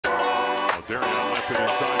Darion left it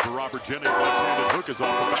inside for Robert Jennings. Left-handed hook is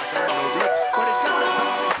off the back iron, no good. But he got it.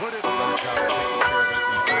 Put it. Better job of taking care of it.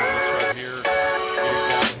 This right here,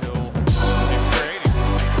 getting downhill and creating.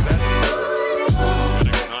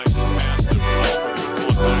 Jennings, nice pass to Walker. He's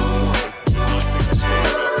going back forward. Did not see the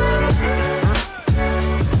scoring opportunity.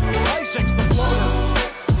 Isaacs the floater.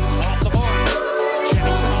 Off the mark.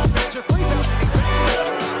 Jennings an offensive rebound.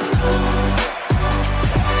 And he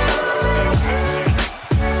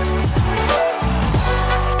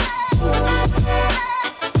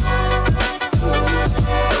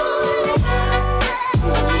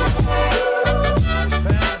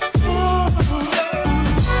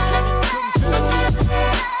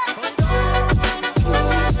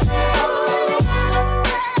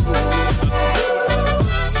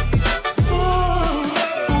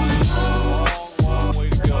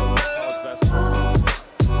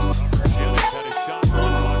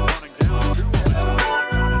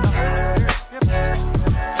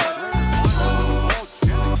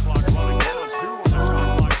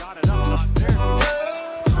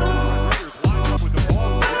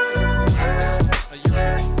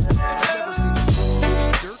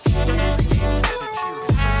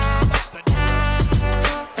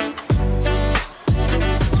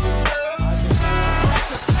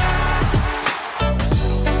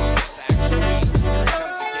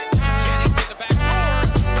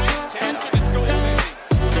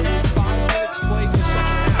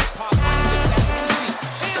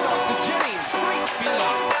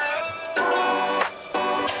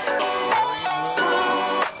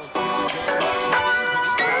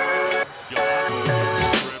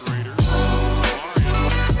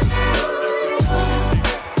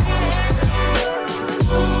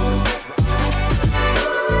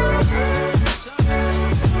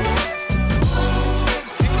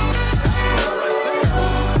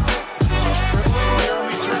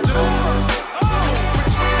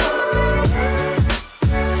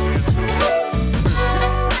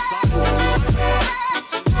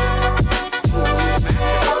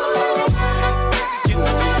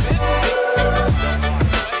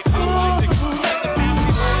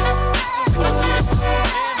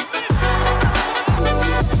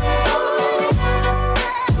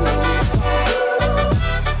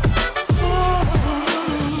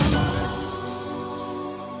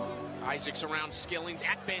Isaacs around Skillings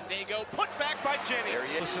at Bandego, put back by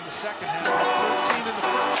Jennings. in the second half, 13 in the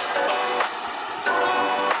first.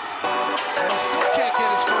 And he still can't get